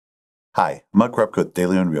Hi, I'm Repka with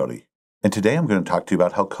DeLeon Realty, and today I'm going to talk to you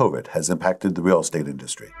about how COVID has impacted the real estate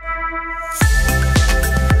industry.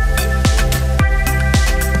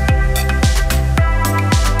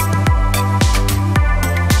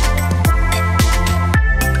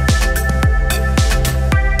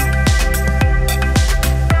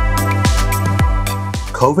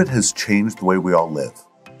 COVID has changed the way we all live.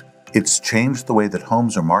 It's changed the way that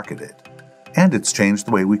homes are marketed, and it's changed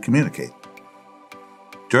the way we communicate.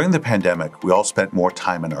 During the pandemic, we all spent more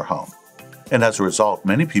time in our home, and as a result,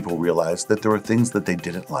 many people realized that there were things that they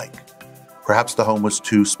didn't like. Perhaps the home was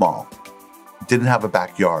too small, didn't have a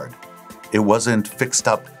backyard, it wasn't fixed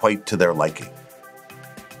up quite to their liking.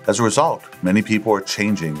 As a result, many people are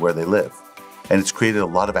changing where they live, and it's created a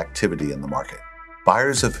lot of activity in the market.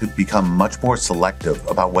 Buyers have become much more selective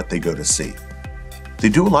about what they go to see. They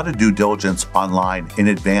do a lot of due diligence online in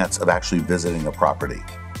advance of actually visiting a property.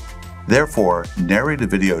 Therefore, narrated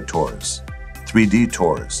video tours, 3D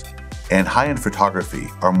tours, and high-end photography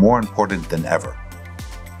are more important than ever.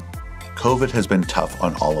 COVID has been tough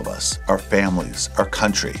on all of us, our families, our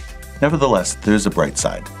country. Nevertheless, there's a bright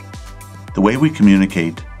side. The way we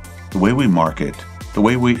communicate, the way we market, the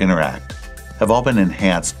way we interact have all been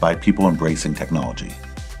enhanced by people embracing technology.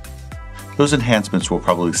 Those enhancements will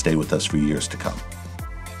probably stay with us for years to come.